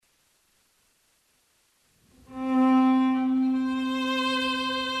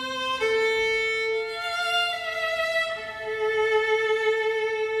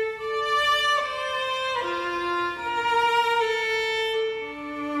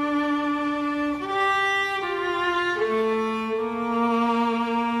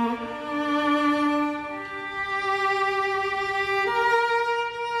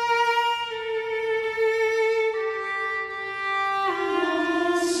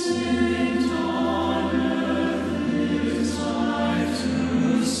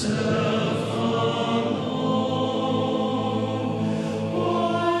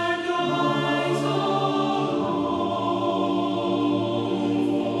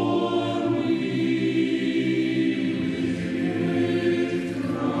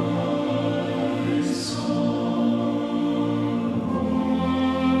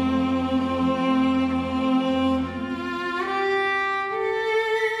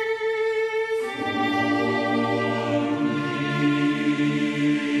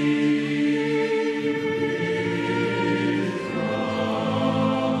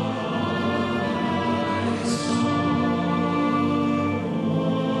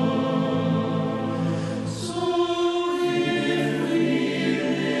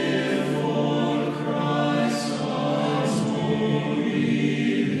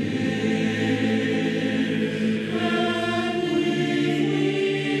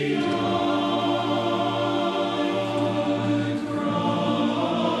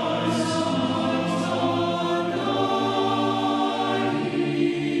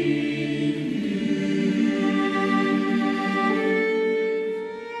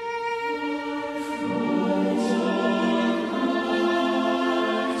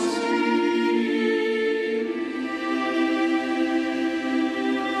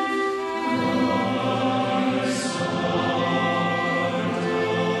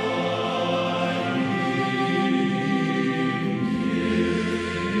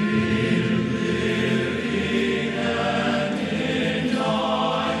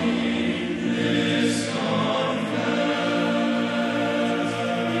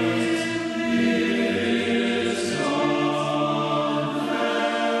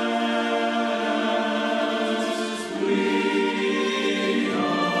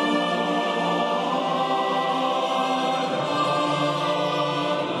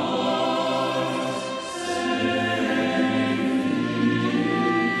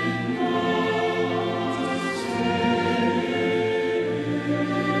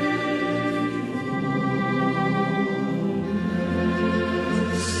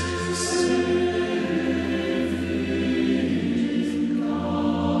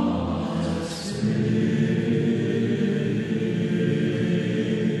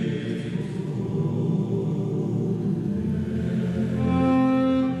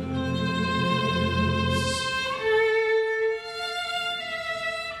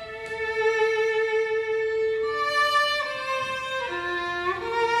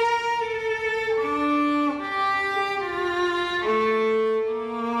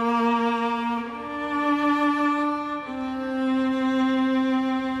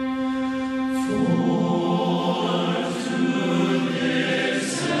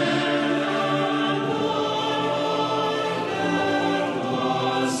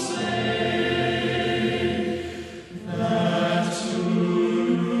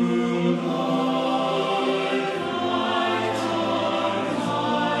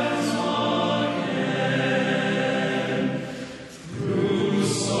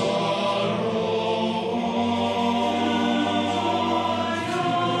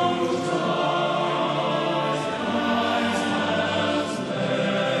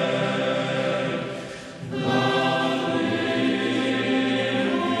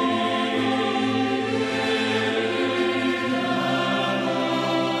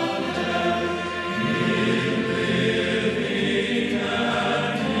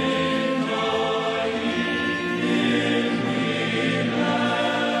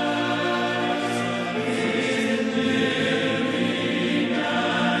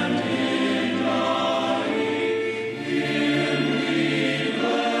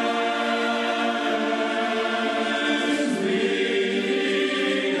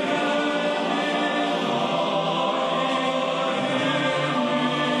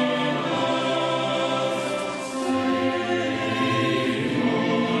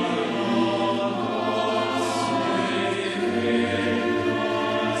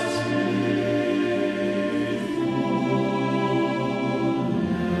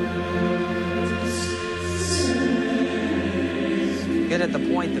at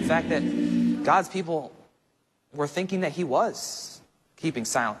the point, the fact that God's people were thinking that he was keeping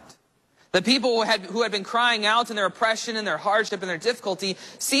silent. The people who had been crying out in their oppression and their hardship and their difficulty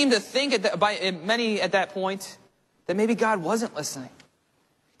seemed to think, many at that point, that maybe God wasn't listening.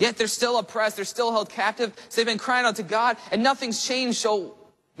 Yet they're still oppressed, they're still held captive, so they've been crying out to God, and nothing's changed, so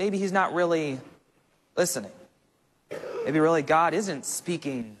maybe he's not really listening. Maybe really God isn't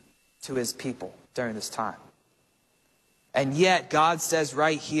speaking to his people during this time. And yet God says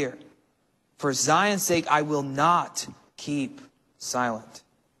right here, for Zion's sake, I will not keep silent.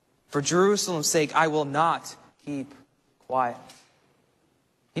 For Jerusalem's sake, I will not keep quiet.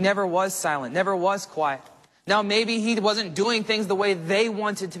 He never was silent, never was quiet. Now, maybe he wasn't doing things the way they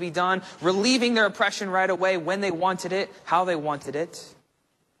wanted to be done, relieving their oppression right away when they wanted it, how they wanted it.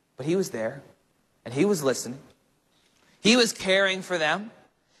 But he was there, and he was listening. He was caring for them.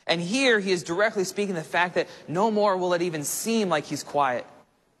 And here he is directly speaking the fact that no more will it even seem like he's quiet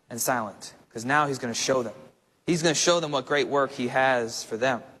and silent. Because now he's going to show them. He's going to show them what great work he has for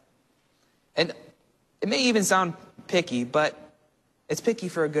them. And it may even sound picky, but it's picky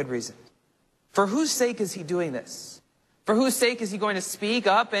for a good reason. For whose sake is he doing this? For whose sake is he going to speak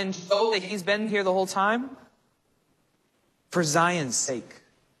up and show that he's been here the whole time? For Zion's sake.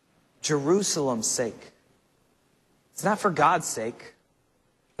 Jerusalem's sake. It's not for God's sake.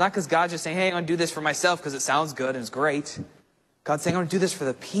 Not because God's just saying, hey, I'm going to do this for myself because it sounds good and it's great. God's saying, I'm going to do this for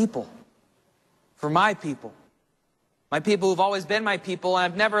the people. For my people. My people who've always been my people, and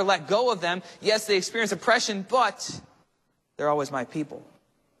I've never let go of them. Yes, they experience oppression, but they're always my people.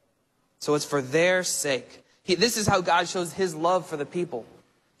 So it's for their sake. This is how God shows his love for the people.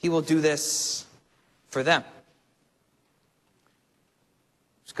 He will do this for them.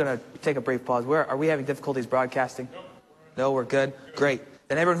 Just going to take a brief pause. Are we having difficulties broadcasting? No, we're good? Great.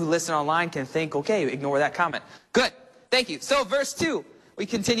 Then everyone who listens online can think, okay, ignore that comment. Good. Thank you. So verse 2, we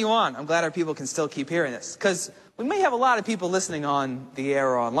continue on. I'm glad our people can still keep hearing this. Because we may have a lot of people listening on the air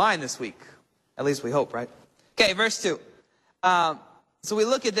or online this week. At least we hope, right? Okay, verse 2. So we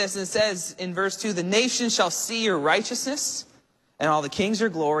look at this and it says in verse 2, the nations shall see your righteousness and all the kings your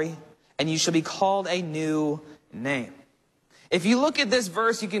glory, and you shall be called a new name. If you look at this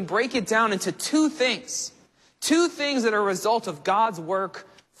verse, you can break it down into two things. Two things that are a result of God's work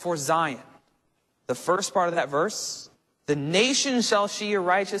for Zion. The first part of that verse, the nations shall see your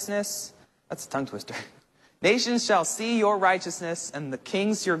righteousness. That's a tongue twister. Nations shall see your righteousness and the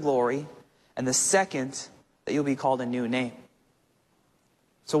kings your glory. And the second, that you'll be called a new name.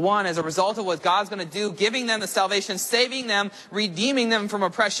 So one, as a result of what God's going to do, giving them the salvation, saving them, redeeming them from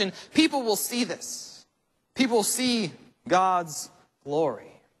oppression, people will see this. People will see God's glory.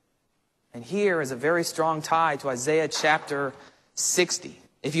 And here is a very strong tie to Isaiah chapter 60.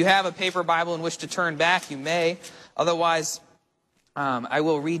 If you have a paper Bible in which to turn back, you may. Otherwise, I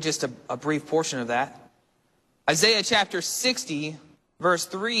will read just a brief portion of that. Isaiah chapter 60, verse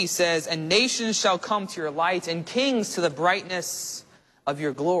 3 says, and nations shall come to your light, and kings to the brightness of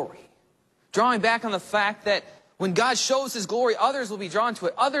your glory. Drawing back on the fact that when God shows his glory, others will be drawn to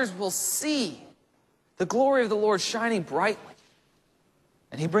it. Others will see the glory of the Lord shining brightly.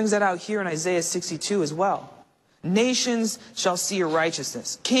 And he brings that out here in Isaiah 62 as well. Nations shall see your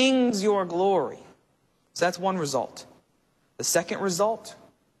righteousness. Kings your glory. So that's one result. The second result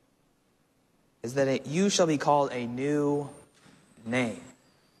is that you shall be called a new name.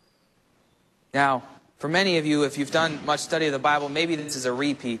 Now, for many of you, if you've done much study of the Bible, maybe this is a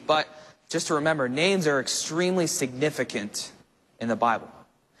repeat. But just to remember, names are extremely significant in the Bible.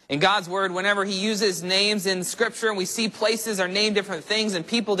 In God's Word, whenever he uses names in Scripture and we see places are named different things and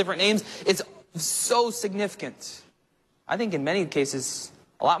people different names, it's so significant. I think in many cases,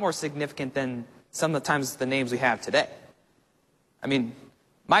 a lot more significant than some of the times the names we have today. I mean,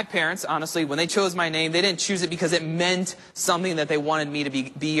 my parents, honestly, when they chose my name, they didn't choose it because it meant something that they wanted me to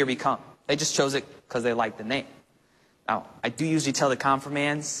be or become. They just chose it because they liked the name. Now, I do usually tell the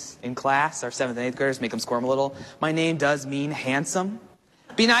confirmands in class, our 7th and 8th graders, make them squirm a little. My name does mean handsome.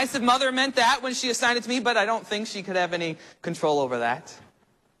 Be nice if Mother meant that when she assigned it to me, but I don't think she could have any control over that.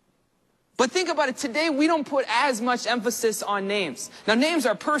 But think about it. Today, we don't put as much emphasis on names. Now, names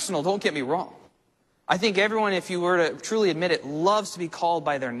are personal. Don't get me wrong. I think everyone, if you were to truly admit it, loves to be called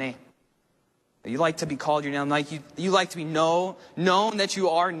by their name. You like to be called your name. Like you like to be known that you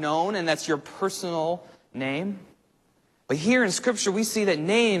are known, and that's your personal name. But here in Scripture, we see that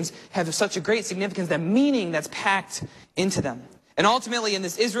names have such a great significance, that meaning that's packed into them. And ultimately, in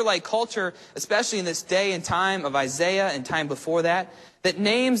this Israelite culture, especially in this day and time of Isaiah and time before that, that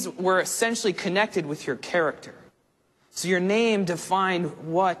names were essentially connected with your character. So your name defined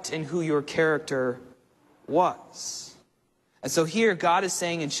what and who your character was. And so here God is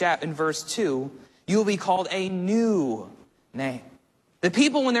saying in verse 2, you will be called a new name. The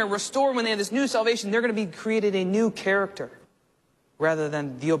people, when they're restored, when they have this new salvation, they're going to be created a new character rather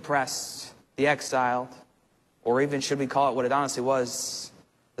than the oppressed, the exiled, or even, should we call it what it honestly was,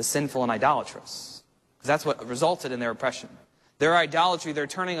 the sinful and idolatrous. Because that's what resulted in their oppression. Their idolatry, they're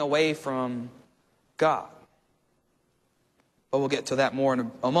turning away from God. But we'll get to that more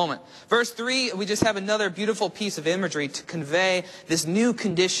in a moment. Verse 3, we just have another beautiful piece of imagery to convey this new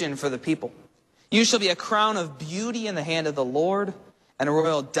condition for the people. You shall be a crown of beauty in the hand of the Lord, and a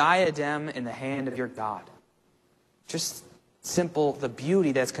royal diadem in the hand of your God. Just simple, the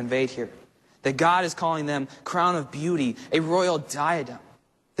beauty that's conveyed here. That God is calling them crown of beauty, a royal diadem.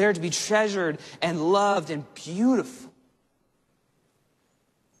 They're to be treasured and loved and beautiful.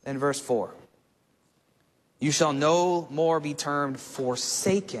 Then verse 4. You shall no more be termed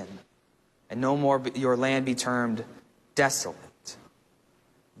forsaken, and no more your land be termed desolate.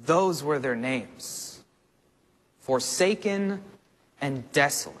 Those were their names. Forsaken and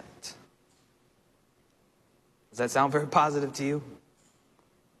desolate. Does that sound very positive to you?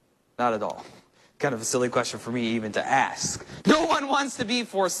 Not at all. Kind of a silly question for me even to ask. No one wants to be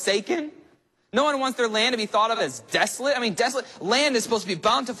forsaken. No one wants their land to be thought of as desolate. I mean, desolate land is supposed to be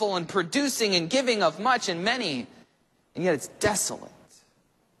bountiful and producing and giving of much and many. And yet it's desolate.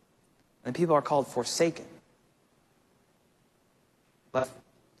 And people are called forsaken. Left,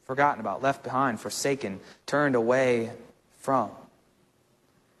 forgotten about, left behind, forsaken, turned away from.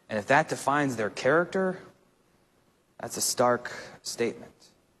 And if that defines their character, that's a stark statement.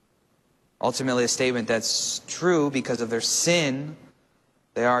 Ultimately a statement that's true because of their sin.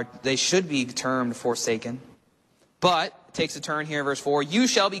 They should be termed forsaken. But it takes a turn here in verse 4. You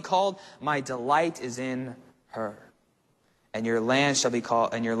shall be called, my delight is in her. And your land shall be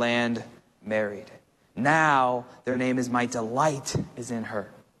called, and your land married. Now their name is my delight is in her.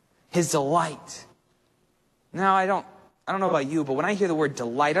 His delight. Now I don't know about you, but when I hear the word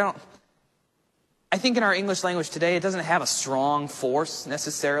delight, I think in our English language today it doesn't have a strong force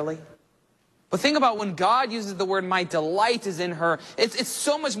necessarily. But think about when God uses the word, my delight is in her. It's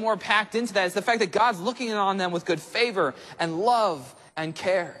so much more packed into that. It's the fact that God's looking on them with good favor and love and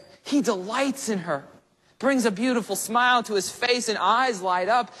care. He delights in her. Brings a beautiful smile to his face and eyes light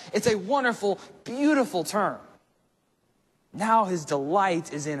up. It's a wonderful, beautiful term. Now his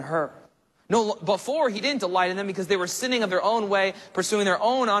delight is in her. No, before he didn't delight in them because they were sinning of their own way, pursuing their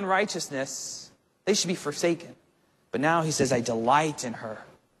own unrighteousness. They should be forsaken. But now he says, I delight in her.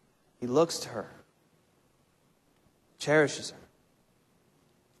 He looks to her, cherishes her.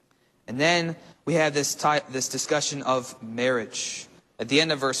 And then we have this discussion of marriage at the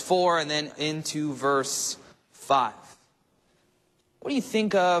end of verse 4 and then into verse 5. What do you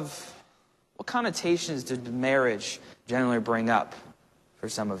think of, what connotations did marriage generally bring up for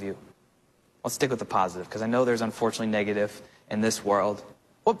some of you? Let's stick with the positive because I know there's unfortunately negative in this world.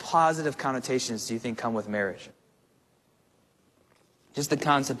 What positive connotations do you think come with marriage? Just the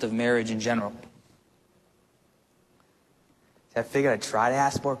concept of marriage in general. I figured I'd try to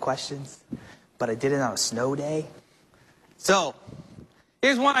ask more questions, but I did it on a snow day. So,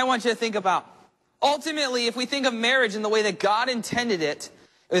 here's one I want you to think about. Ultimately, if we think of marriage in the way that God intended it,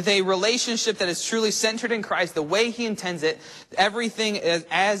 with a relationship that is truly centered in Christ, the way He intends it, everything is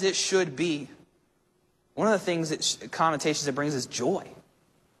as it should be. One of the things, connotations it brings is joy.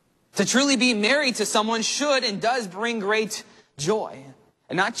 To truly be married to someone should and does bring great joy.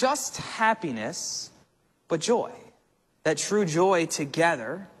 And not just happiness, but joy. That true joy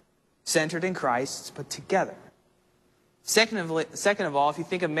together, centered in Christ, but together. Second of all, if you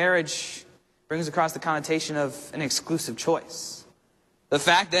think of marriage, brings across the connotation of an exclusive choice. The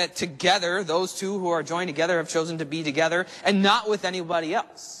fact that together, those two who are joined together have chosen to be together and not with anybody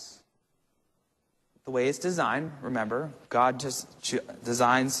else. The way it's designed, remember, God just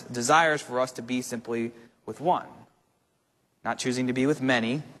desires for us to be simply with one. Not choosing to be with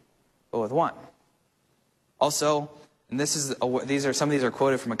many, but with one. Also, and some of these are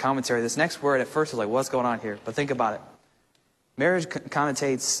quoted from a commentary. This next word at first is like, what's going on here? But think about it. Marriage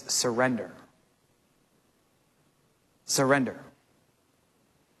connotates surrender. Surrender.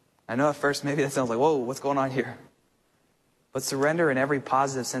 I know at first maybe that sounds like, whoa, what's going on here? But surrender in every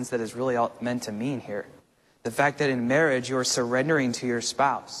positive sense that is really meant to mean here. The fact that in marriage you are surrendering to your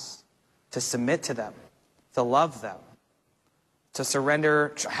spouse, to submit to them, to love them, to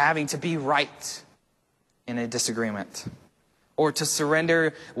surrender having to be right in a disagreement, or to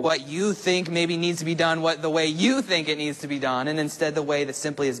surrender what you think maybe needs to be done, the way you think it needs to be done, and instead the way that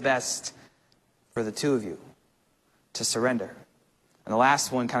simply is best for the two of you, to surrender. And the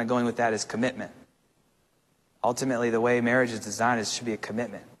last one kind of going with that is commitment. Ultimately, the way marriage is designed, it should be a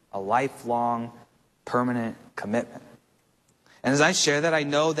commitment, a lifelong, permanent commitment. And as I share that, I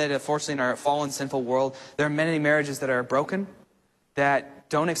know that unfortunately in our fallen, sinful world, there are many marriages that are broken, that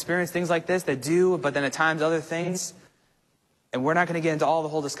don't experience things like this, that do, but then at times other things. And we're not going to get into all the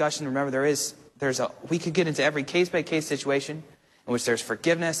whole discussion. Remember, we could get into every case-by-case situation in which there's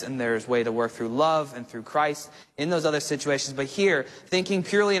forgiveness and there's way to work through love and through Christ in those other situations. But here, thinking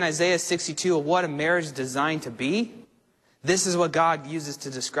purely in Isaiah 62 of what a marriage is designed to be, this is what God uses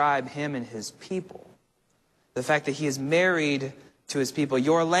to describe him and his people. The fact that he is married to his people.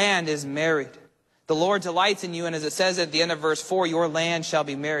 Your land is married. The Lord delights in you, and as it says at the end of verse 4, your land shall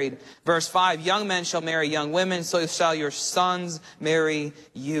be married. Verse 5, young men shall marry young women, so shall your sons marry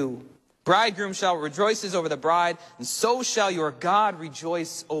you. Bridegroom shall rejoices over the bride, and so shall your God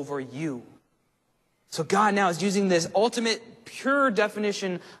rejoice over you. So God now is using this ultimate, pure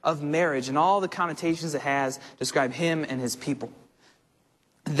definition of marriage and all the connotations it has to describe him and his people.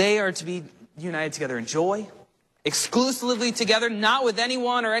 They are to be united together in joy, exclusively together, not with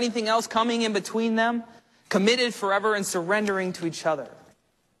anyone or anything else coming in between them, committed forever and surrendering to each other.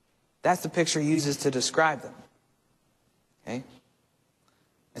 That's the picture he uses to describe them. Okay?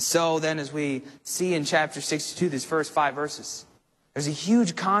 And so then as we see in chapter 62, these first 5 verses, there's a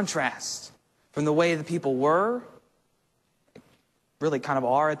huge contrast from the way the people were, really kind of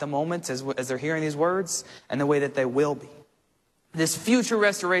are at the moment as they're hearing these words, and the way that they will be. This future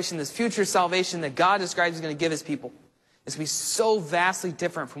restoration, this future salvation that God describes is going to give his people is going to be so vastly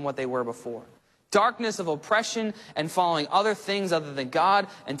different from what they were before. Darkness of oppression and following other things other than God,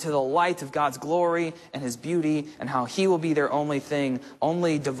 and to the light of God's glory and his beauty and how he will be their only thing,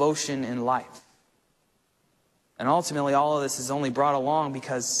 only devotion in life. And ultimately all of this is only brought along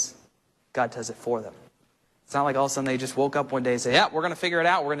because God does it for them. It's not like all of a sudden they just woke up one day and say, yeah, we're going to figure it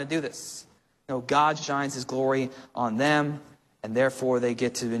out, we're going to do this. No, God shines his glory on them, and therefore they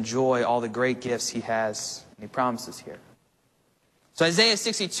get to enjoy all the great gifts he has and he promises here. So Isaiah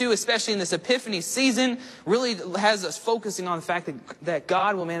 62, especially in this Epiphany season, really has us focusing on the fact that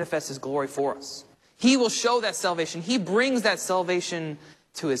God will manifest his glory for us. He will show that salvation. He brings that salvation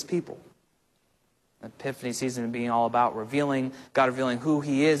to his people. Epiphany season being all about God revealing who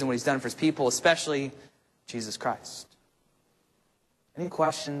he is and what he's done for his people, especially Jesus Christ. Any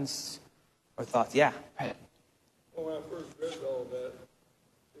questions or thoughts? Yeah. Right. Well, when I first read all that,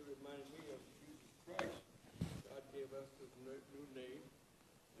 it reminded me of Jesus Christ. God gave us his new name.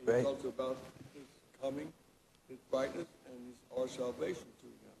 And he talks about his coming, his brightness, and our salvation to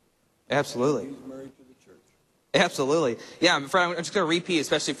him. Absolutely. And he's married to the church. Absolutely. Yeah, I'm just going to repeat,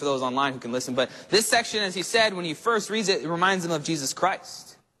 especially for those online who can listen. But this section, as he said, when he first reads it, it reminds him of Jesus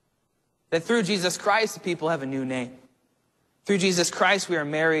Christ. That through Jesus Christ, the people have a new name. Through Jesus Christ, we are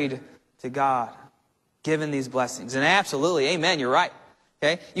married to God, given these blessings. And absolutely, amen, you're right.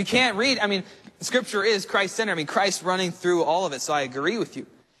 Okay? You can't read, Scripture is Christ-centered. Christ running through all of it, so I agree with you.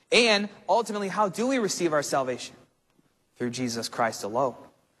 And ultimately, how do we receive our salvation? Through Jesus Christ alone.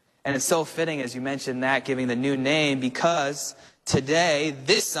 And it's so fitting, as you mentioned that, giving the new name, because today,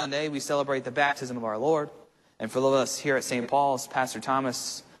 this Sunday, we celebrate the baptism of our Lord. And for those of us here at St. Paul's, Pastor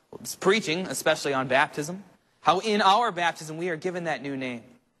Thomas was preaching, especially on baptism, how in our baptism we are given that new name.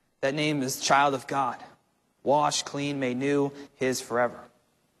 That name is child of God. Washed, clean, made new, his forever.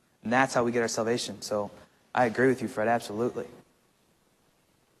 And that's how we get our salvation. So I agree with you, Fred, absolutely.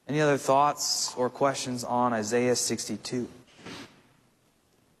 Any other thoughts or questions on Isaiah 62?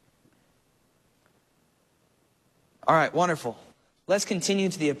 All right, wonderful. Let's continue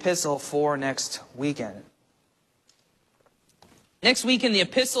to the epistle for next weekend. Next weekend, the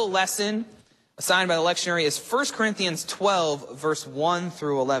epistle lesson assigned by the lectionary is 1 Corinthians 12, verse 1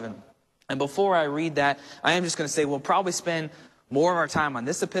 through 11. And before I read that, I am just going to say we'll probably spend more of our time on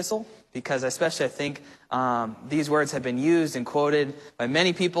this epistle, because especially I think these words have been used and quoted by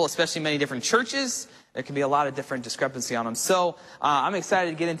many people, especially many different churches. There can be a lot of different discrepancy on them. So I'm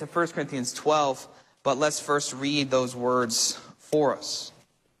excited to get into 1 Corinthians 12, but let's first read those words for us.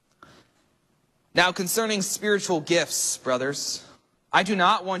 Now concerning spiritual gifts, brothers, I do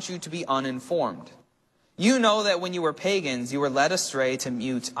not want you to be uninformed. You know that when you were pagans, you were led astray to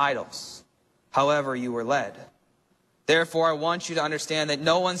mute idols. However you were led. Therefore, I want you to understand that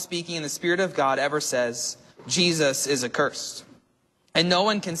no one speaking in the Spirit of God ever says, Jesus is accursed. And no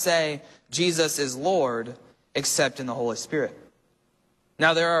one can say, Jesus is Lord, except in the Holy Spirit.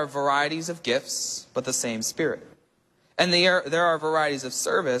 Now there are varieties of gifts, but the same Spirit. And there are varieties of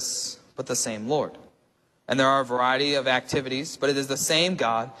service, but the same Lord. And there are a variety of activities, but it is the same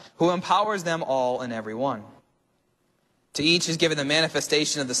God who empowers them all and every one. To each is given the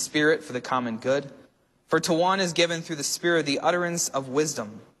manifestation of the Spirit for the common good. For to one is given through the Spirit the utterance of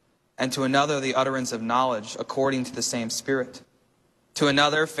wisdom, and to another the utterance of knowledge according to the same Spirit. To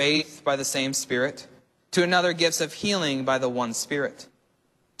another faith by the same Spirit. To another gifts of healing by the one Spirit.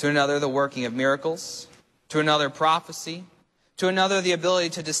 To another the working of miracles. To another prophecy. To another the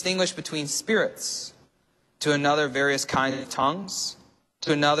ability to distinguish between spirits. To another various kinds of tongues.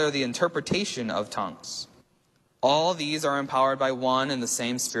 To another the interpretation of tongues. All these are empowered by one and the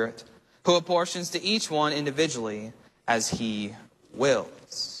same Spirit, who apportions to each one individually as he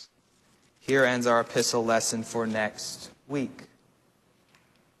wills. Here ends our epistle lesson for next week.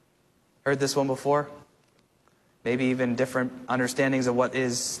 Heard this one before? Maybe even different understandings of what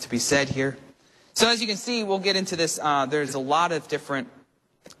is to be said here. So as you can see, we'll get into this. There's a lot of different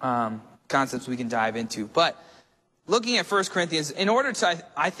concepts we can dive into. But looking at 1 Corinthians, in order to,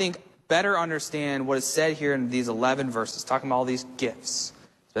 I think, better understand what is said here in these 11 verses, talking about all these gifts,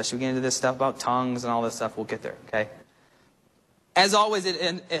 especially we get into this stuff about tongues and all this stuff, we'll get there, okay? As always,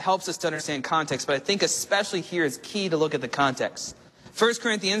 it helps us to understand context, but I think especially here it's key to look at the context. 1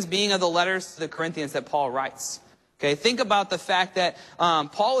 Corinthians being of the letters to the Corinthians that Paul writes. Okay, think about the fact that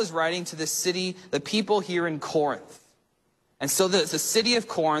Paul is writing to the city, the people here in Corinth. And so the city of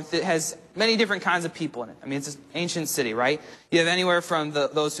Corinth, it has many different kinds of people in it. I mean, it's an ancient city, right? You have anywhere from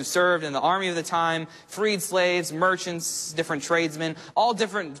those who served in the army of the time, freed slaves, merchants, different tradesmen, all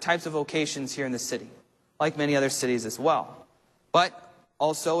different types of vocations here in the city, like many other cities as well. But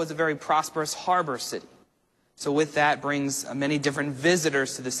also it's a very prosperous harbor city. So with that brings many different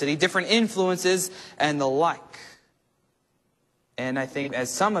visitors to the city, different influences and the like. And I think,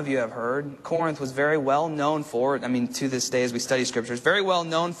 as some of you have heard, Corinth was very well known for, to this day as we study scriptures, very well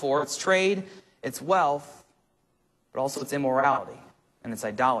known for its trade, its wealth, but also its immorality and its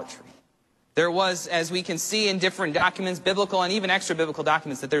idolatry. There was, as we can see in different documents, biblical and even extra-biblical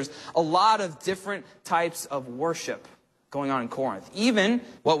documents, that there's a lot of different types of worship going on in Corinth. Even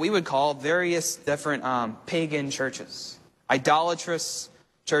what we would call various different pagan churches, idolatrous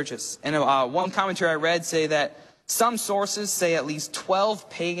churches. And one commentary I read say that some sources say at least 12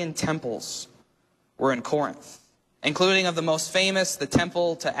 pagan temples were in Corinth, including of the most famous, the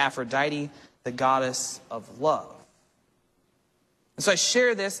temple to Aphrodite, the goddess of love. And so I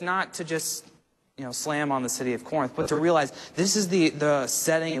share this not to just, slam on the city of Corinth, but to realize this is the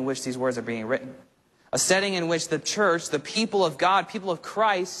setting in which these words are being written. A setting in which the church, the people of God, people of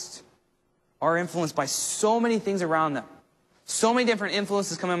Christ, are influenced by so many things around them. So many different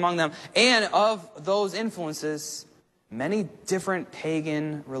influences come among them. And of those influences, many different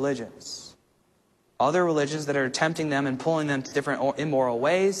pagan religions. Other religions that are tempting them and pulling them to different immoral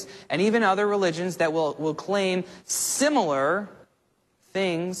ways. And even other religions that will claim similar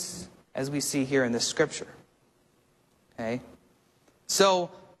things as we see here in this scripture. Okay? So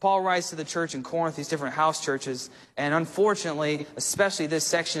Paul writes to the church in Corinth, these different house churches. And unfortunately, especially this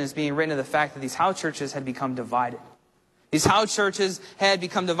section is being written to the fact that these house churches had become divided. These house churches had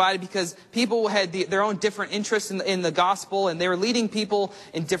become divided because people had their own different interests in the gospel, and they were leading people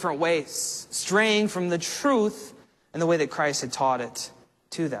in different ways, straying from the truth and the way that Christ had taught it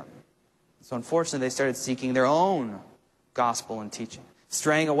to them. So unfortunately, they started seeking their own gospel and teaching,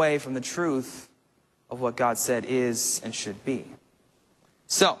 straying away from the truth of what God said is and should be.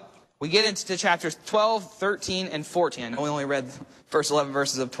 So we get into chapters 12, 13, and 14. I know we only read the first 11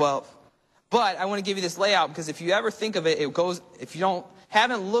 verses of 12. But I want to give you this layout because if you ever think of it, if you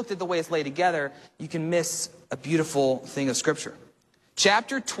haven't looked at the way it's laid together, you can miss a beautiful thing of Scripture.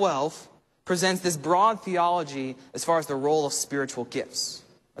 Chapter 12 presents this broad theology as far as the role of spiritual gifts.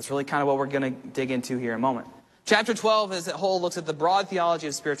 That's really kind of what we're going to dig into here in a moment. Chapter 12 as a whole looks at the broad theology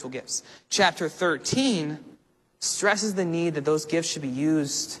of spiritual gifts. Chapter 13 stresses the need that those gifts should be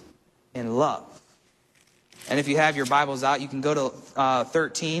used in love. And if you have your Bibles out, you can go to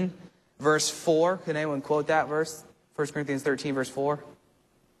 13. Verse 4, can anyone quote that verse? 1 Corinthians 13, verse 4.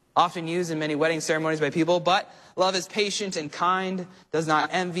 Often used in many wedding ceremonies by people, but love is patient and kind, does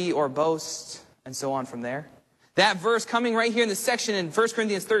not envy or boast, and so on from there. That verse coming right here in this section in 1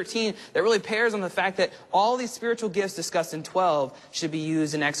 Corinthians 13 that really pairs on the fact that all these spiritual gifts discussed in 12 should be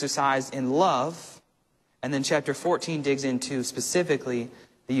used and exercised in love. And then chapter 14 digs into specifically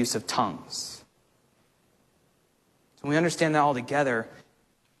the use of tongues. So when we understand that all together,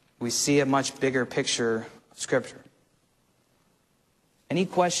 we see a much bigger picture of Scripture. Any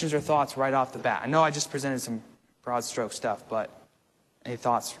questions or thoughts right off the bat? I know I just presented some broad stroke stuff, but any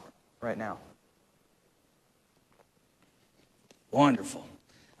thoughts right now? Wonderful.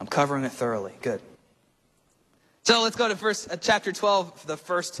 I'm covering it thoroughly. Good. So let's go to chapter 12, the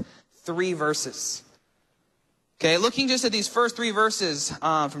first 3 verses. Okay, looking just at these first 3 verses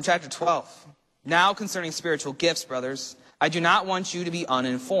from chapter 12. Now concerning spiritual gifts, brothers, I do not want you to be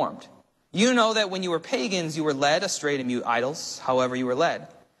uninformed. You know that when you were pagans, you were led astray to mute idols, however you were led.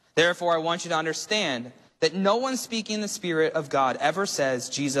 Therefore, I want you to understand that no one speaking in the Spirit of God ever says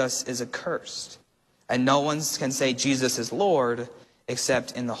Jesus is accursed. And no one can say Jesus is Lord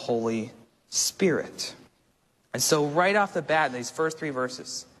except in the Holy Spirit. And so right off the bat, in these first 3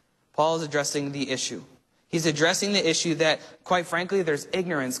 verses, Paul is addressing the issue. He's addressing the issue that, quite frankly, there's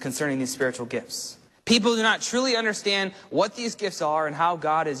ignorance concerning these spiritual gifts. People do not truly understand what these gifts are and how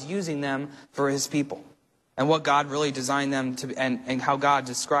God is using them for his people. And what God really designed them to be, and how God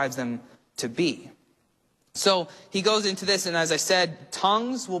describes them to be. So he goes into this, and as I said,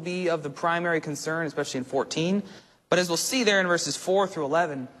 tongues will be of the primary concern, especially in 14. But as we'll see there in verses 4 through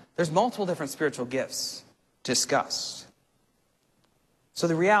 11, there's multiple different spiritual gifts discussed. So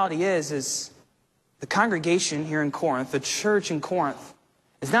the reality is the congregation here in Corinth, the church in Corinth,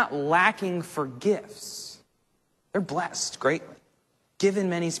 is not lacking for gifts. They're blessed greatly, given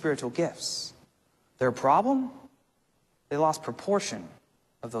many spiritual gifts. Their problem? They lost proportion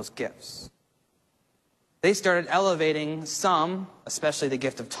of those gifts. They started elevating some, especially the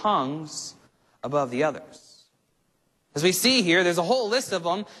gift of tongues, above the others. As we see here, there's a whole list of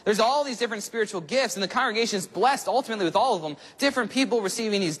them. There's all these different spiritual gifts, and the congregation is blessed ultimately with all of them. Different people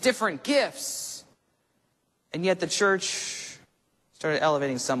receiving these different gifts. And yet the church started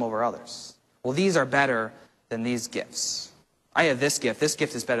elevating some over others. Well, these are better than these gifts. I have this gift. This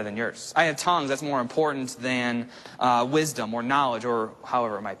gift is better than yours. I have tongues. That's more important than wisdom or knowledge or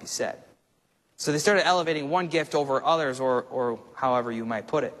however it might be said. So they started elevating one gift over others, or however you might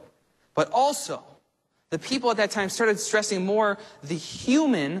put it. But also, the people at that time started stressing more the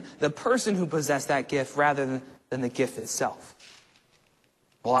human, the person who possessed that gift, rather than the gift itself.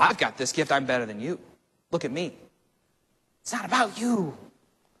 Well, I've got this gift. I'm better than you. Look at me. It's not about you.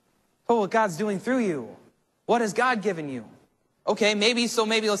 Oh, what God's doing through you. What has God given you? Okay, maybe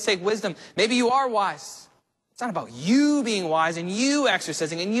let's take wisdom. Maybe you are wise. It's not about you being wise and you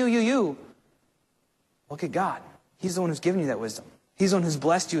exercising and you. Look at God. He's the one who's given you that wisdom. He's the one who's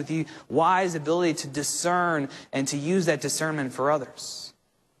blessed you with the wise ability to discern and to use that discernment for others.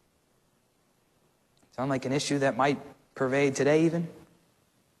 Sound like an issue that might pervade today even?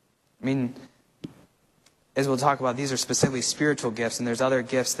 I mean, as we'll talk about, these are specifically spiritual gifts, and there's other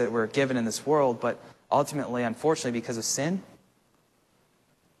gifts that were given in this world, but ultimately, unfortunately, because of sin,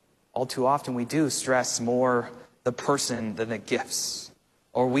 all too often we do stress more the person than the gifts.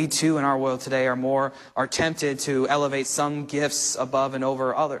 Or we too in our world today are tempted to elevate some gifts above and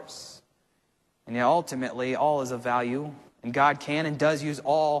over others. And yet ultimately all is of value, and God can and does use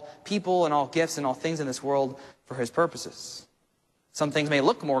all people and all gifts and all things in this world for his purposes. Some things may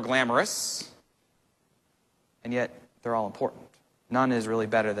look more glamorous, and yet they're all important. None is really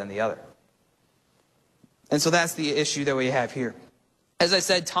better than the other. And so that's the issue that we have here. As I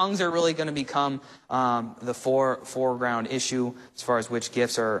said, tongues are really going to become the foreground issue as far as which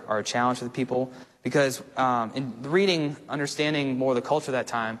gifts are a challenge for the people. Because in reading, understanding more of the culture at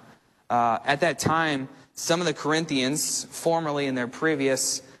that time, some of the Corinthians, formerly in their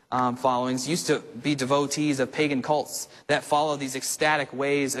previous followings, used to be devotees of pagan cults that follow these ecstatic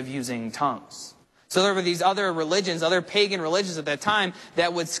ways of using tongues. So there were these other religions, other pagan religions at that time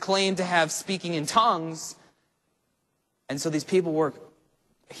that would claim to have speaking in tongues. And so these people were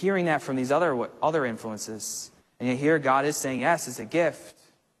hearing that from these other influences. And yet here God is saying, yes, it's a gift,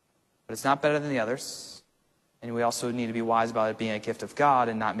 but it's not better than the others. And we also need to be wise about it being a gift of God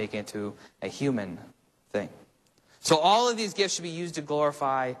and not making it into a human thing. So all of these gifts should be used to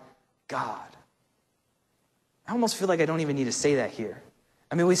glorify God. I almost feel like I don't even need to say that here.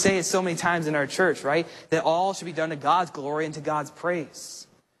 I mean, we say it so many times in our church, right? That all should be done to God's glory and to God's praise.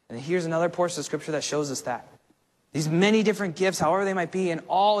 And here's another portion of Scripture that shows us that. These many different gifts, however they might be, and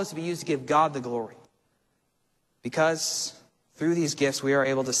all is to be used to give God the glory. Because through these gifts, we are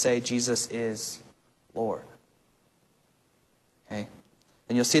able to say Jesus is Lord. Okay?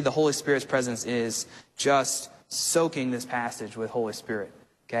 And you'll see the Holy Spirit's presence is just soaking this passage with Holy Spirit.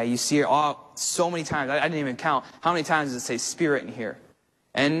 Okay? You see it all so many times. I didn't even count. How many times does it say Spirit in here?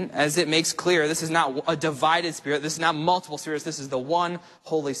 And as it makes clear, this is not a divided Spirit. This is not multiple spirits. This is the one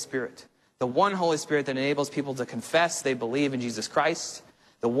Holy Spirit. The one Holy Spirit that enables people to confess they believe in Jesus Christ.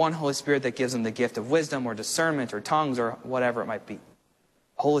 The one Holy Spirit that gives them the gift of wisdom or discernment or tongues or whatever it might be.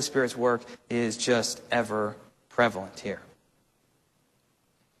 Holy Spirit's work is just ever prevalent here.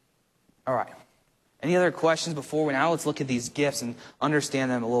 All right. Any other questions before we now? Let's look at these gifts and understand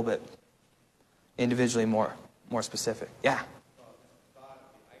them a little bit individually more specific. Yeah.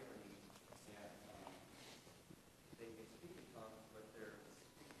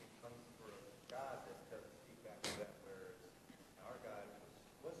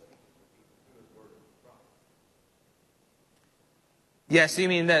 Yes, so you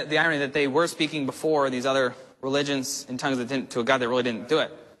mean the irony that they were speaking before these other religions in tongues that didn't, to a God that really didn't do it.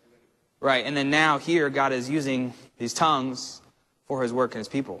 Right, and then now here God is using these tongues for his work and his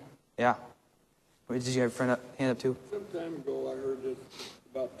people. Yeah. Did you have a friend hand up too? Some time ago I heard this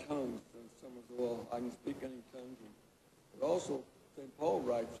about tongues, and someone said, well, I can speak any tongues. But also, St. Paul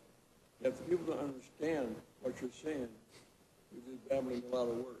writes that if people don't understand what you're saying, you're just babbling a lot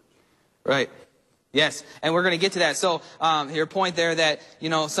of words. Right. Yes, and we're going to get to that. So your point there that,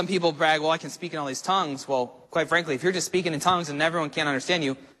 some people brag, well, I can speak in all these tongues. Well, quite frankly, if you're just speaking in tongues and everyone can't understand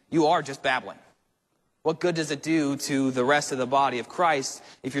you, you are just babbling. What good does it do to the rest of the body of Christ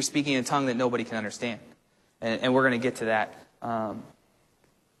if you're speaking in a tongue that nobody can understand? And we're going to get to that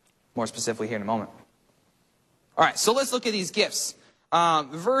more specifically here in a moment. All right, so let's look at these gifts.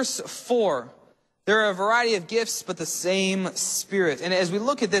 Verse 4. There are a variety of gifts, but the same Spirit. And as we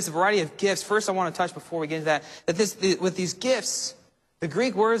look at this variety of gifts, first I want to touch before we get into that with these gifts, the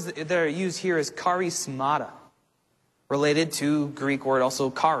Greek words that are used here is charismata, related to Greek word also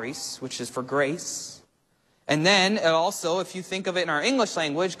charis, which is for grace. And then also, if you think of it in our English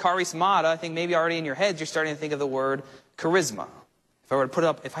language, charismata, I think maybe already in your heads you're starting to think of the word charisma. If I were to put it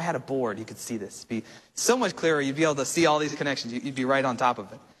up, if I had a board, you could see this. It'd be so much clearer. You'd be able to see all these connections. You'd be right on top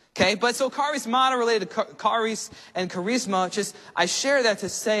of it. Okay, but so charismata related to charis and charisma, I share that to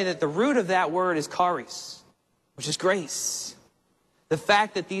say that the root of that word is charis, which is grace. The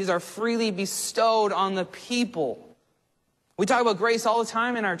fact that these are freely bestowed on the people. We talk about grace all the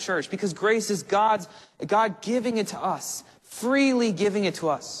time in our church because grace is God giving it to us, freely giving it to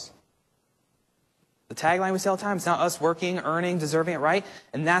us. The tagline we say all the time, it's not us working, earning, deserving it, right?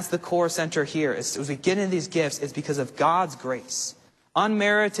 And that's the core center here. As we get into these gifts, it's because of God's grace.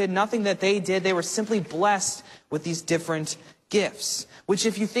 Unmerited, nothing that they did. They were simply blessed with these different gifts. Which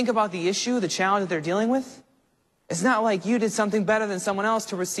if you think about the issue, the challenge that they're dealing with, it's not like you did something better than someone else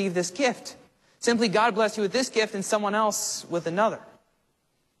to receive this gift. Simply God blessed you with this gift and someone else with another.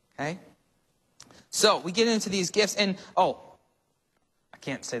 Okay? So we get into these gifts and, I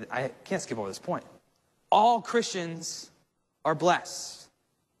can't skip over this point. All Christians are blessed.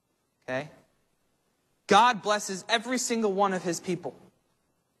 Okay? God blesses every single one of his people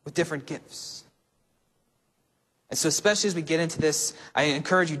with different gifts. And so especially as we get into this, I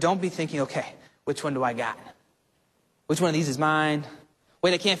encourage you, don't be thinking, okay, which one do I got? Which one of these is mine?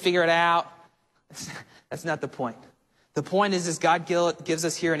 Wait, I can't figure it out. That's not the point. The point is God gives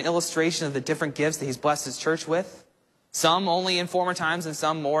us here an illustration of the different gifts that he's blessed his church with. Some only in former times and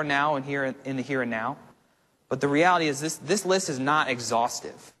some more now and here in the here and now. But the reality is this list is not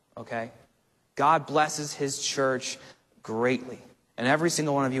exhaustive, okay? God blesses his church greatly. And every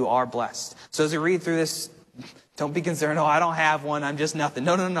single one of you are blessed. So as we read through this, don't be concerned, I don't have one, I'm just nothing.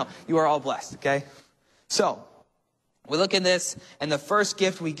 No. You are all blessed, okay? So, we look at this, and the first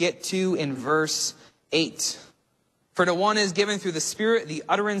gift we get to in verse 8. For to one is given through the Spirit the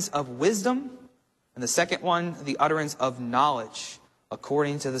utterance of wisdom, and the second one the utterance of knowledge,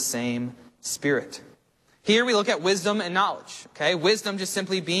 according to the same Spirit. Here we look at wisdom and knowledge. Okay, wisdom just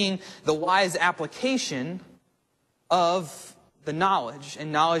simply being the wise application of the knowledge,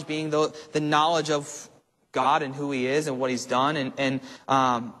 and knowledge being the knowledge of God and who he is and what he's done, and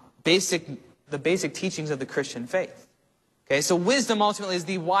the basic teachings of the Christian faith. Okay, so wisdom ultimately is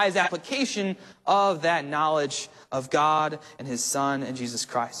the wise application of that knowledge of God and his Son and Jesus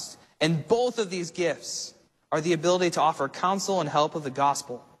Christ. And both of these gifts are the ability to offer counsel and help of the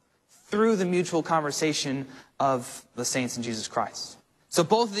gospel through the mutual conversation of the saints in Jesus Christ. So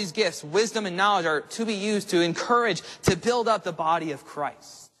both of these gifts, wisdom and knowledge, are to be used to encourage, to build up the body of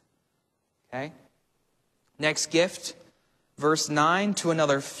Christ. Okay? Next gift, verse 9, to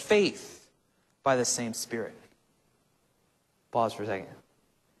another faith by the same Spirit. Pause for a second.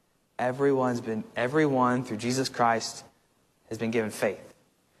 Everyone through Jesus Christ has been given faith.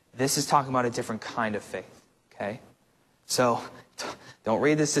 This is talking about a different kind of faith. Okay? So, don't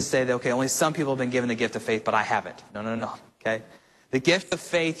read this to say that, okay, only some people have been given the gift of faith, but I haven't. No. Okay? The gift of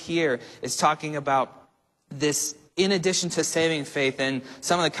faith here is talking about this in addition to saving faith, and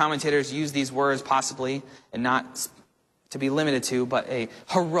some of the commentators use these words possibly, and not to be limited to, but a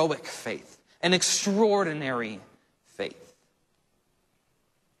heroic faith, an extraordinary faith.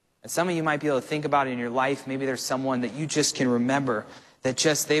 And some of you might be able to think about it in your life. Maybe there's someone that you just can remember that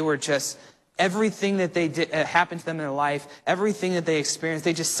they were everything that they did happened to them in their life, everything that they experienced,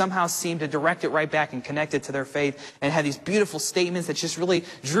 they just somehow seemed to direct it right back and connect it to their faith and had these beautiful statements that just really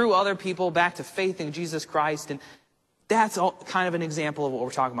drew other people back to faith in Jesus Christ. And that's all kind of an example of what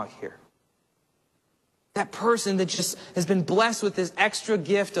we're talking about here. That person that just has been blessed with this extra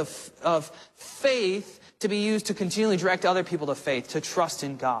gift of faith to be used to continually direct other people to faith, to trust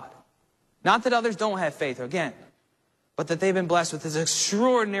in God. Not that others don't have faith, again, but that they've been blessed with this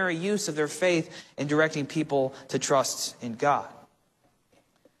extraordinary use of their faith in directing people to trust in God.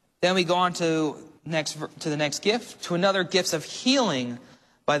 Then we go on to the next gift, to another gifts of healing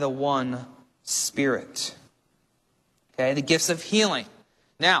by the one Spirit. Okay, the gifts of healing.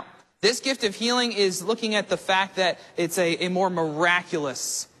 Now, this gift of healing is looking at the fact that it's a more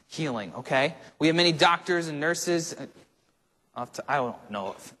miraculous healing, okay? We have many doctors and nurses. I don't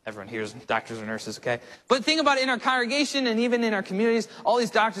know if everyone here is doctors or nurses, okay? But think about it in our congregation and even in our communities, all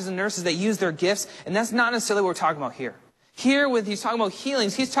these doctors and nurses that use their gifts, and that's not necessarily what we're talking about here. Here, when he's talking about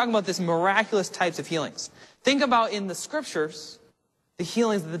healings, he's talking about this miraculous types of healings. Think about in the scriptures, the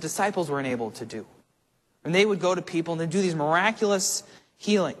healings that the disciples were enabled to do. And they would go to people and they'd do these miraculous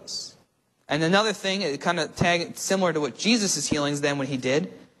healings. And another thing, it kind of similar to what Jesus' healings then when he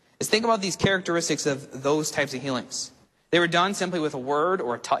did, is think about these characteristics of those types of healings. They were done simply with a word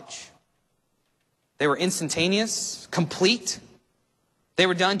or a touch. They were instantaneous, complete. They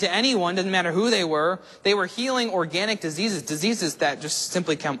were done to anyone, doesn't matter who they were. They were healing organic diseases that just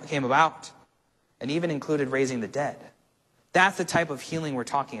simply came about. And even included raising the dead. That's the type of healing we're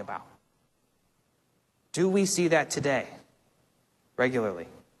talking about. Do we see that today? Regularly?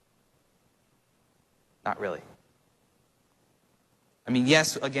 Not really. I mean,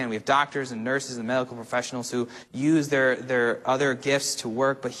 yes, again, we have doctors and nurses and medical professionals who use their other gifts to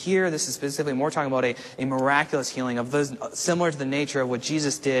work. But here, this is specifically more talking about a miraculous healing of those similar to the nature of what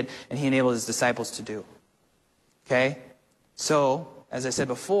Jesus did and he enabled his disciples to do. Okay? So, as I said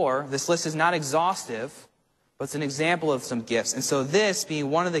before, this list is not exhaustive, but it's an example of some gifts. And so this being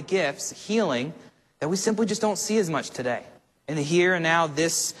one of the gifts, healing, that we simply just don't see as much today. In the here and now,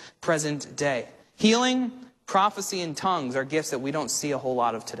 this present day. Healing, prophecy, and tongues are gifts that we don't see a whole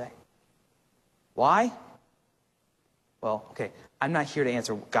lot of today. Why? Well, okay, I'm not here to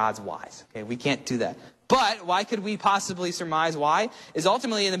answer God's whys. Okay, we can't do that. But why could we possibly surmise why? Is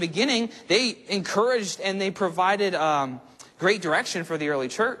ultimately in the beginning, they encouraged and they provided great direction for the early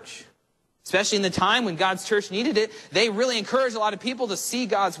church. Especially in the time when God's church needed it, they really encouraged a lot of people to see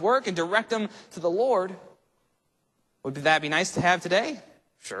God's work and direct them to the Lord. Would that be nice to have today?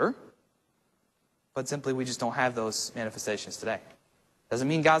 Sure. But simply we just don't have those manifestations today. Doesn't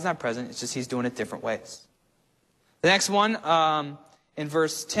mean God's not present, it's just he's doing it different ways. The next one, in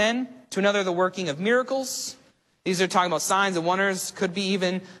verse 10, to another the working of miracles. These are talking about signs and wonders, could be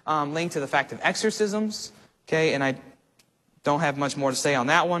even linked to the fact of exorcisms. Okay, and I don't have much more to say on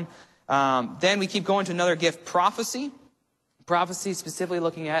that one. Then we keep going to another gift, prophecy. Prophecy specifically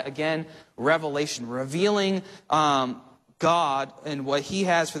looking at, again, revelation, revealing God and what he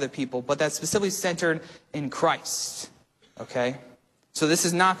has for the people, but that's specifically centered in Christ. Okay? So this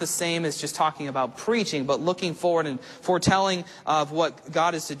is not the same as just talking about preaching, but looking forward and foretelling of what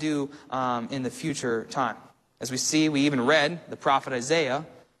God is to do in the future time. As we see, we even read the prophet Isaiah.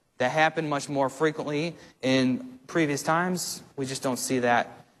 That happened much more frequently in previous times. We just don't see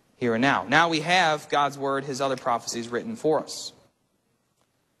that here and now. Now we have God's word, his other prophecies written for us.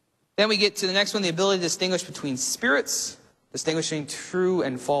 Then we get to the next one, the ability to distinguish between spirits, distinguishing true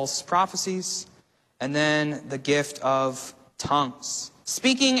and false prophecies, and then the gift of tongues.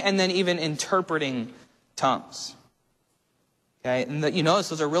 Speaking and then even interpreting tongues. Okay, and you notice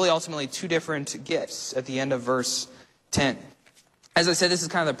those are really ultimately two different gifts at the end of verse 10. As I said, this is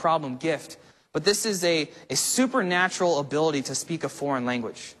kind of the problem gift, but this is a supernatural ability to speak a foreign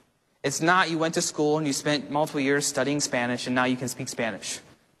language. It's not you went to school and you spent multiple years studying Spanish and now you can speak Spanish.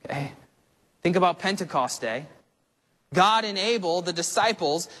 Okay? Think about Pentecost Day. God enabled the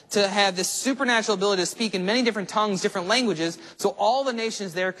disciples to have this supernatural ability to speak in many different tongues, different languages, so all the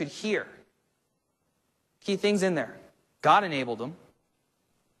nations there could hear. Key things in there. God enabled them.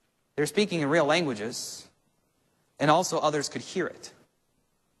 They're speaking in real languages, and also others could hear it.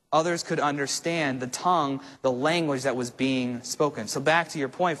 Others could understand the tongue, the language that was being spoken. So back to your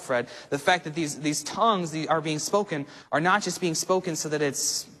point, Fred, the fact that these tongues are being spoken are not just being spoken so that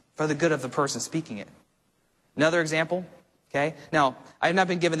it's for the good of the person speaking it. Another example, okay? Now, I have not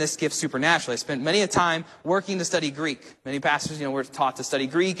been given this gift supernaturally. I spent many a time working to study Greek. Many pastors, were taught to study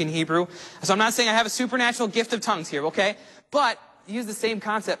Greek and Hebrew. So I'm not saying I have a supernatural gift of tongues here, okay? But use the same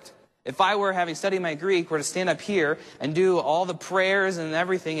concept. If I were, having studied my Greek, were to stand up here and do all the prayers and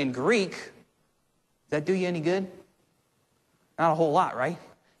everything in Greek, does that do you any good? Not a whole lot, right?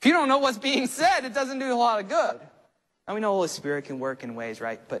 If you don't know what's being said, it doesn't do a lot of good. Now we know the Holy Spirit can work in ways,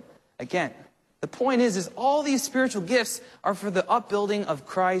 right? But again, the point is all these spiritual gifts are for the upbuilding of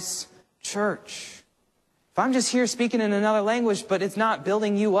Christ's church. If I'm just here speaking in another language, but it's not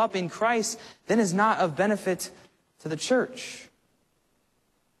building you up in Christ, then it's not of benefit to the church.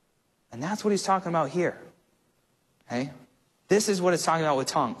 And that's what he's talking about here. Okay? This is what it's talking about with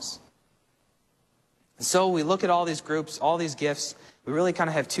tongues. And so we look at all these groups, all these gifts. We really kind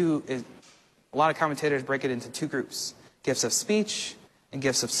of have a lot of commentators break it into two groups. Gifts of speech and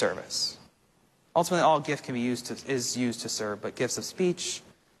gifts of service. Ultimately, all gift can be used to serve, but gifts of speech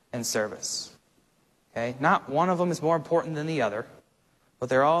and service. Okay? Not one of them is more important than the other, but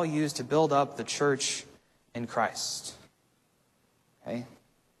they're all used to build up the church in Christ. Okay?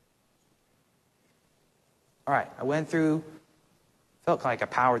 All right, I went through, felt like I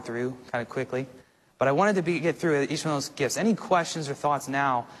powered through kind of quickly, but I wanted to get through each one of those gifts. Any questions or thoughts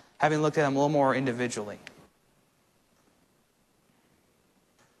now, having looked at them a little more individually?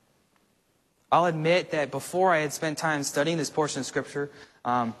 I'll admit that before I had spent time studying this portion of Scripture,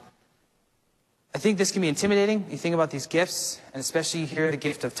 I think this can be intimidating. You think about these gifts, and especially here the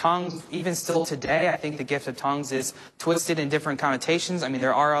gift of tongues. Even still today, I think the gift of tongues is twisted in different connotations. I mean,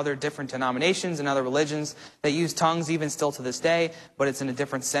 there are other different denominations and other religions that use tongues even still to this day, but it's in a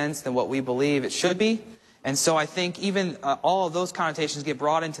different sense than what we believe it should be. And so I think even all of those connotations get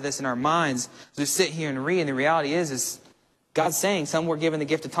brought into this in our minds as we sit here and read, and the reality is God's saying some were given the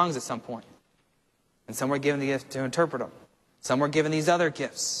gift of tongues at some point, and some were given the gift to interpret them. Some were given these other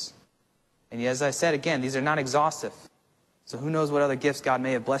gifts. And as I said, again, these are not exhaustive. So who knows what other gifts God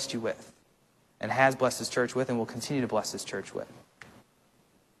may have blessed you with, and has blessed His church with, and will continue to bless His church with.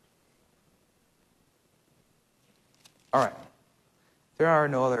 All right. If there are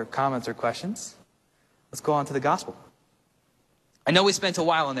no other comments or questions, let's go on to the gospel. I know we spent a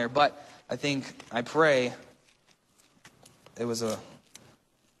while in there, but I pray it was a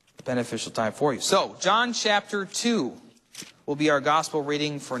beneficial time for you. So, John chapter 2 will be our gospel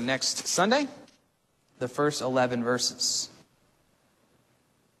reading for next Sunday, the first 11 verses.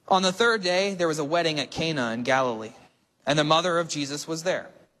 On the third day, there was a wedding at Cana in Galilee, and the mother of Jesus was there.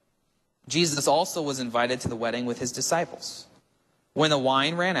 Jesus also was invited to the wedding with his disciples. When the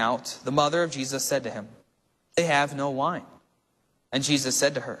wine ran out, the mother of Jesus said to him, "They have no wine." And Jesus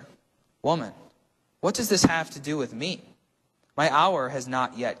said to her, "Woman, what does this have to do with me? My hour has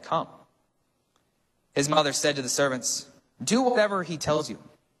not yet come." His mother said to the servants, "Do whatever he tells you."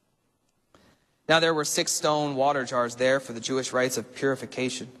 Now there were 6 stone water jars there for the Jewish rites of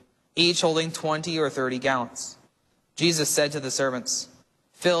purification, each holding 20 or 30 gallons. Jesus said to the servants,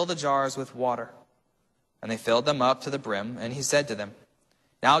 "Fill the jars with water." And they filled them up to the brim, and he said to them,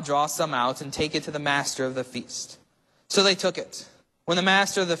 "Now draw some out and take it to the master of the feast." So they took it. When the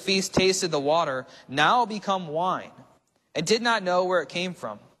master of the feast tasted the water, now become wine, and did not know where it came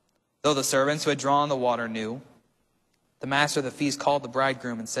from, though the servants who had drawn the water knew, the master of the feast called the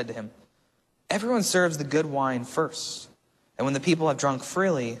bridegroom and said to him, "Everyone serves the good wine first, and when the people have drunk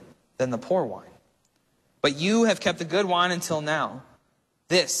freely, then the poor wine. But you have kept the good wine until now."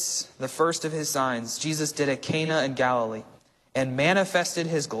 This, the first of his signs, Jesus did at Cana in Galilee, and manifested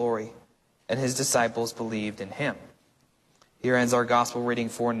his glory, and his disciples believed in him. Here ends our gospel reading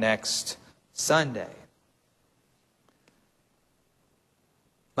for next Sunday.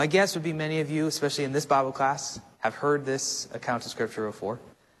 My guess would be many of you, especially in this Bible class, have heard this account of Scripture before.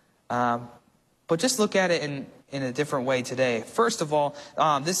 But just look at it in a different way today. First of all,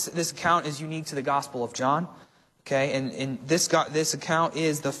 this account is unique to the Gospel of John. Okay, and this account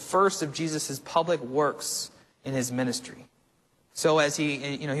is the first of Jesus' public works in his ministry. So as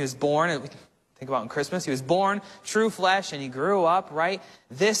he was born, think about in Christmas, he was born, true flesh, and he grew up, right?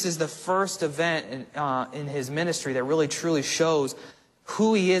 This is the first event in his ministry that really truly shows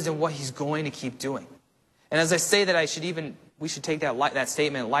who he is and what he's going to keep doing. And as I say that, we should take that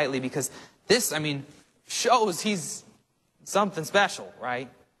statement lightly, because this, shows he's something special, right?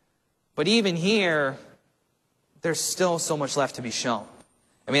 But even here, there's still so much left to be shown.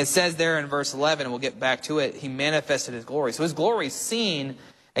 It says there in verse 11, and we'll get back to it, he manifested his glory. So his glory is seen,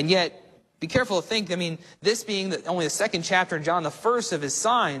 and yet, be careful to think, this being only the second chapter in John, the first of his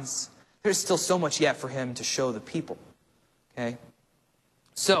signs, there's still so much yet for him to show the people. Okay?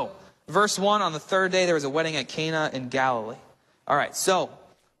 So, verse 1, on the third day, there was a wedding at Cana in Galilee. All right, so,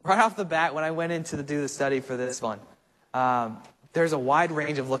 right off the bat, when I went in to do the study for this one, there's a wide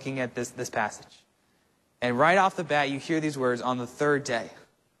range of looking at this passage. And right off the bat, you hear these words, on the third day.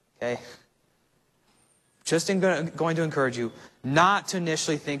 Okay? Just going to encourage you not to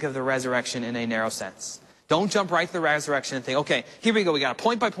initially think of the resurrection in a narrow sense. Don't jump right to the resurrection and think, okay, here we go. We got a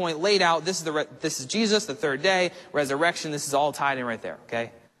point by point laid out. This is Jesus, the third day, resurrection. This is all tied in right there.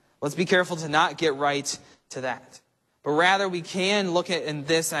 Okay? Let's be careful to not get right to that. But rather we can look at in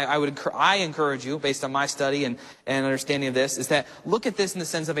this, I encourage you, based on my study and understanding of this, is that look at this in the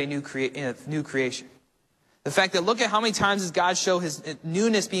sense of a new creation. The fact that look at how many times does God show his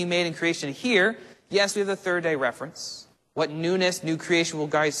newness being made in creation. Here, yes, we have the third day reference. What newness, new creation will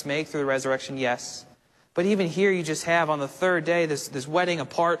Christ make through the resurrection? Yes. But even here you just have on the third day this wedding, a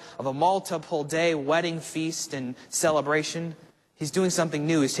part of a multiple day wedding feast and celebration. He's doing something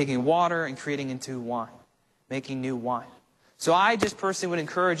new. He's taking water and creating into wine, making new wine. So I just personally would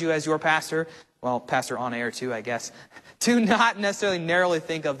encourage you as your pastor, well, pastor on air too, I guess, to not necessarily narrowly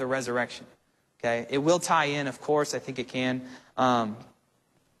think of the resurrection. Okay, it will tie in, of course, I think it can,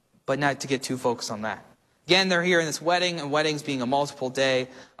 but not to get too focused on that. Again, they're here in this wedding, and weddings being a multiple day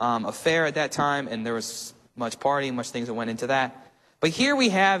affair at that time, and there was much partying, much things that went into that. But here we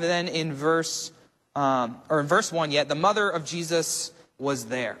have then in verse 1 yet, the mother of Jesus was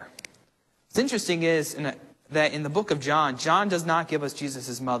there. What's interesting is that in the book of John, John does not give us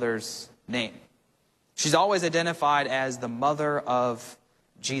Jesus' mother's name. She's always identified as the mother of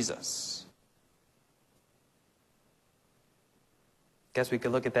Jesus. Guess we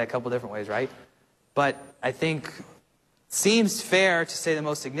could look at that a couple different ways, right? But I think it seems fair to say the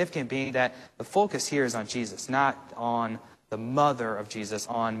most significant being that the focus here is on Jesus, not on the mother of Jesus,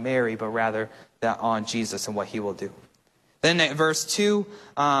 on Mary, but rather that on Jesus and what he will do. Then at verse 2,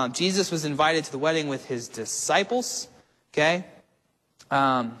 Jesus was invited to the wedding with his disciples. Okay?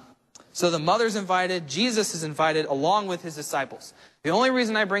 So the mother's invited, Jesus is invited along with his disciples. The only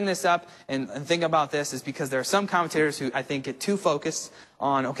reason I bring this up and think about this is because there are some commentators who I think get too focused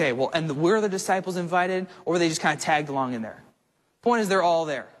on, okay, well, and were the disciples invited, or were they just kind of tagged along in there? Point is, they're all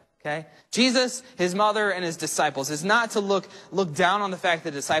there. Okay? Jesus, his mother, and his disciples. It's not to look down on the fact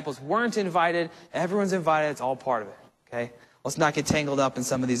that the disciples weren't invited. Everyone's invited. It's all part of it. Okay? Let's not get tangled up in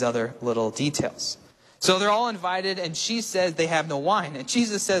some of these other little details. So they're all invited, and she says they have no wine. And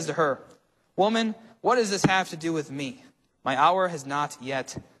Jesus says to her, "Woman, what does this have to do with me? My hour has not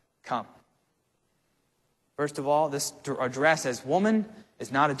yet come." First of all, this address as woman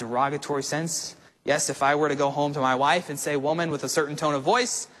is not a derogatory sense. Yes, if I were to go home to my wife and say woman with a certain tone of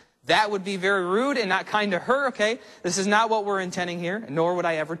voice, that would be very rude and not kind to her, okay? This is not what we're intending here, nor would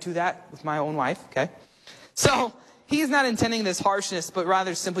I ever do that with my own wife, okay? So, he's not intending this harshness, but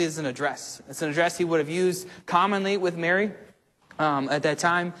rather simply as an address. It's an address he would have used commonly with Mary at that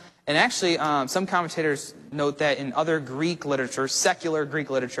time. And actually, some commentators note that in other Greek literature, secular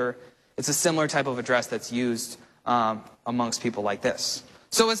Greek literature, it's a similar type of address that's used amongst people like this.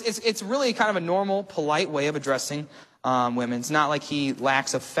 So it's really kind of a normal, polite way of addressing women. It's not like he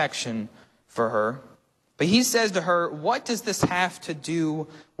lacks affection for her. But he says to her, "What does this have to do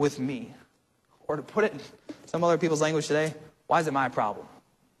with me?" Or to put it in some other people's language today, why is it my problem?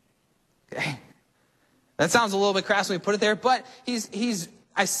 Okay. That sounds a little bit crass when we put it there, but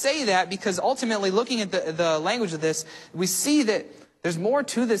I say that because ultimately looking at the language of this, we see that there's more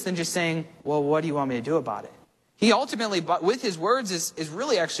to this than just saying, well, what do you want me to do about it? He ultimately, with his words, is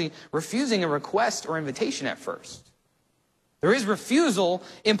really actually refusing a request or invitation at first. There is refusal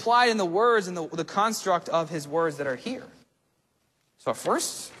implied in the words and the construct of his words that are here. So at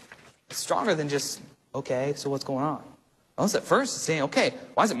first, it's stronger than just, okay, so what's going on? Unless at first it's saying, okay,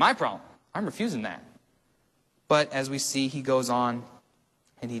 why is it my problem? I'm refusing that. But as we see, he goes on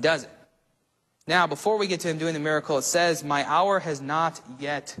and he does it. Now, before we get to him doing the miracle, it says, "My hour has not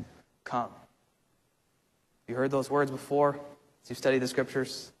yet come." You heard those words before as you study the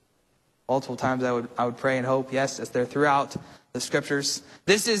scriptures? Multiple times I would pray and hope, yes, as they're throughout the scriptures.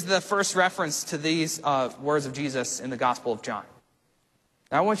 This is the first reference to these words of Jesus in the Gospel of John.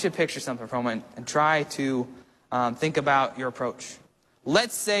 Now, I want you to picture something for a moment and try to think about your approach.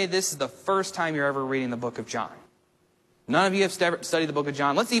 Let's say this is the first time you're ever reading the book of John. None of you have studied the book of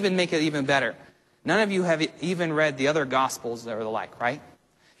John. Let's even make it even better. None of you have even read the other Gospels or the like, right?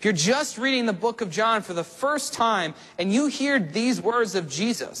 If you're just reading the book of John for the first time and you hear these words of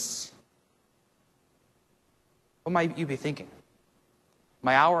Jesus, what might you be thinking?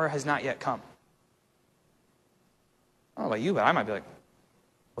 My hour has not yet come. I don't know about you, but I might be like,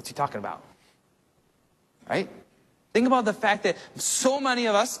 what's he talking about? Right? Think about the fact that so many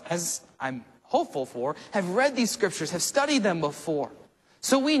of us, as I'm hopeful for, have read these scriptures, have studied them before.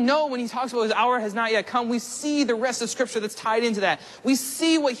 So we know when he talks about his hour has not yet come, we see the rest of scripture that's tied into that. We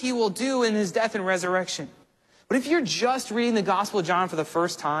see what he will do in his death and resurrection. But if you're just reading the Gospel of John for the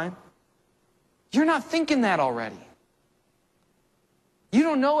first time, you're not thinking that already. You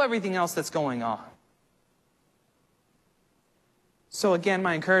don't know everything else that's going on. So again,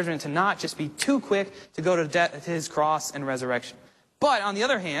 my encouragement to not just be too quick to go to his cross and resurrection. But on the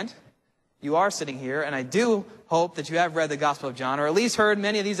other hand, you are sitting here, and I do hope that you have read the Gospel of John, or at least heard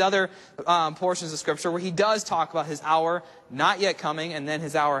many of these other portions of Scripture where he does talk about his hour not yet coming and then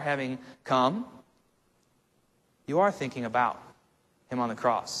his hour having come. You are thinking about him on the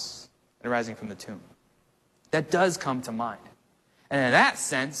cross and rising from the tomb. That does come to mind. And in that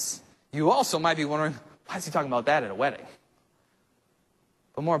sense, you also might be wondering, why is he talking about that at a wedding?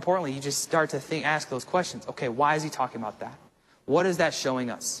 But more importantly, you just start to ask those questions. Okay, why is he talking about that? What is that showing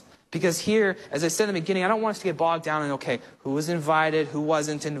us? Because here, as I said in the beginning, I don't want us to get bogged down in, okay, who was invited, who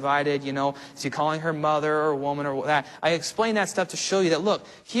wasn't invited, is he calling her mother or woman or that? I explain that stuff to show you that, look,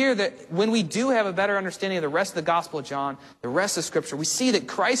 here, that when we do have a better understanding of the rest of the Gospel of John, the rest of Scripture, we see that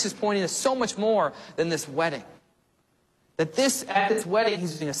Christ is pointing to so much more than this wedding. That at this wedding,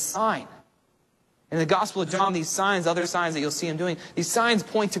 he's using a sign. In the Gospel of John, these signs, other signs that you'll see him doing, these signs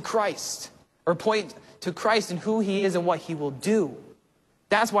point to Christ, or point to Christ and who he is and what he will do.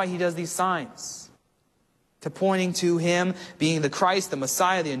 That's why he does these signs. To pointing to him being the Christ, the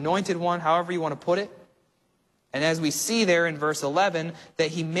Messiah, the anointed one, however you want to put it. And as we see there in verse 11, that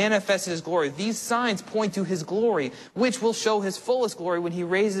he manifested his glory. These signs point to his glory, which will show his fullest glory when he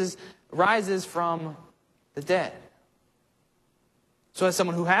rises from the dead. So as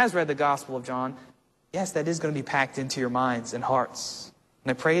someone who has read the Gospel of John, yes, that is going to be packed into your minds and hearts.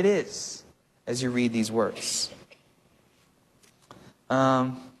 And I pray it is as you read these words.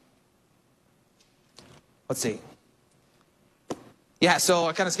 Let's see. Yeah, so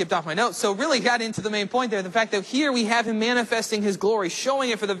I kind of skipped off my notes. So really got into the main point there, the fact that here we have him manifesting his glory, showing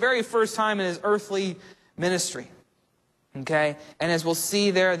it for the very first time in his earthly ministry. Okay? And as we'll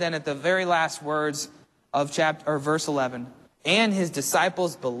see there then at the very last words of verse 11, and his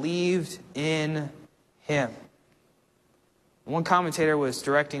disciples believed in him. One commentator was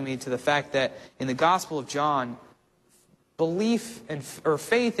directing me to the fact that in the Gospel of John, belief or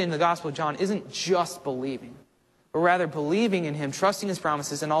faith in the Gospel of John isn't just believing, but rather believing in him, trusting his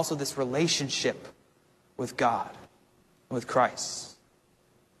promises, and also this relationship with God, with Christ.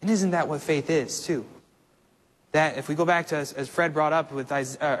 And isn't that what faith is, too? That if we go back to, as Fred brought up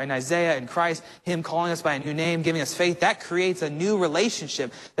in Isaiah and Christ, him calling us by a new name, giving us faith, that creates a new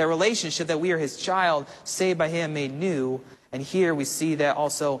relationship. That relationship that we are his child, saved by him, made new. And here we see that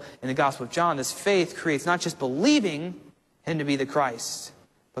also in the Gospel of John. This faith creates not just believing him to be the Christ,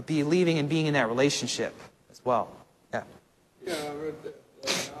 but believing and being in that relationship as well. Yeah. Yeah, I read that the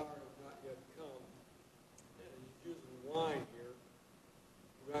hour has not yet come. And he's using wine here.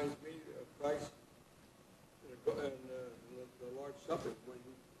 Reminds me of Christ and the Lord's Supper, when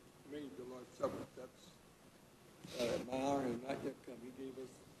he made the Lord's Supper. That's my hour has not yet come. He gave us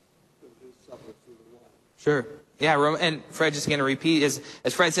his supper through the wine. Sure. Yeah, and Fred, just going to repeat, as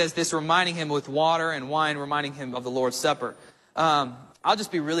Fred says, this reminding him with water and wine, reminding him of the Lord's Supper. I'll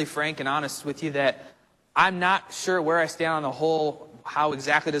just be really frank and honest with you that I'm not sure where I stand on the whole, how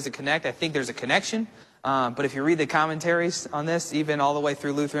exactly does it connect. I think there's a connection. But if you read the commentaries on this, even all the way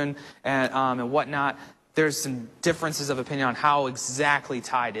through Lutheran and whatnot, there's some differences of opinion on how exactly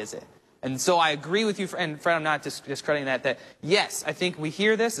tied is it. And so I agree with you, and Fred, I'm not discrediting that yes, I think we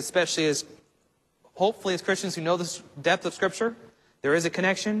hear this, especially hopefully as Christians who know the depth of Scripture, there is a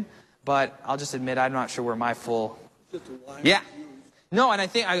connection, but I'll just admit I'm not sure where my full... Yeah. No, and I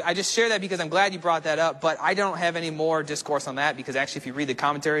think I just share that because I'm glad you brought that up, but I don't have any more discourse on that because actually if you read the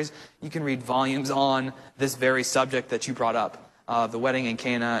commentaries, you can read volumes on this very subject that you brought up, the wedding in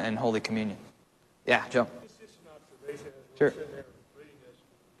Cana and Holy Communion. Yeah, Joe. It's just an observation as we're Sure. sitting there reading this.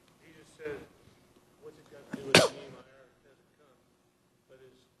 Jesus said, what's it got to do with me? My hour hasn't come. But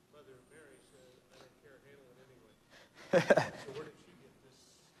his mother Mary said, I don't care, handle it anyway. So where did she get this?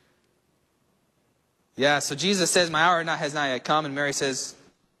 Yeah, so Jesus says, my hour has not yet come, and Mary says,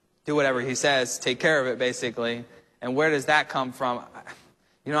 do whatever he says, take care of it, basically. And where does that come from?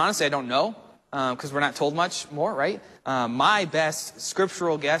 Honestly, I don't know, because we're not told much more, right? My best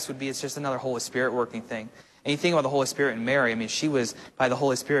scriptural guess would be it's just another Holy Spirit working thing. And you think about the Holy Spirit and Mary, she was by the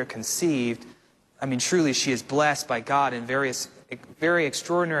Holy Spirit conceived. Truly she is blessed by God in very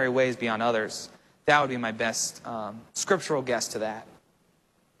extraordinary ways beyond others. That would be my best scriptural guess to that.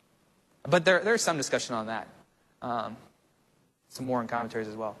 But there's some discussion on that. Some more in commentaries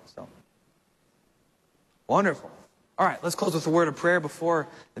as well. So wonderful. All right, let's close with a word of prayer before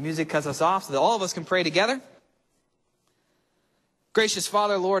the music cuts us off so that all of us can pray together. Gracious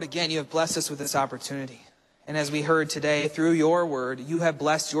Father, Lord, again, you have blessed us with this opportunity. And as we heard today, through your word, you have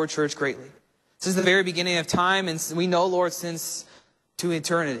blessed your church greatly. Since the very beginning of time, and we know, Lord, into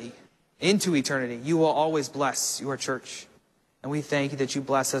eternity, you will always bless your church. And we thank you that you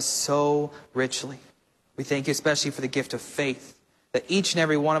bless us so richly. We thank you especially for the gift of faith that each and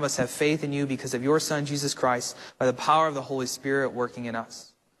every one of us have faith in you because of your Son, Jesus Christ, by the power of the Holy Spirit working in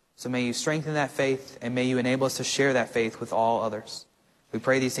us. So may you strengthen that faith, and may you enable us to share that faith with all others. We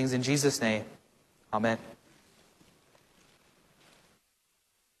pray these things in Jesus' name. Amen.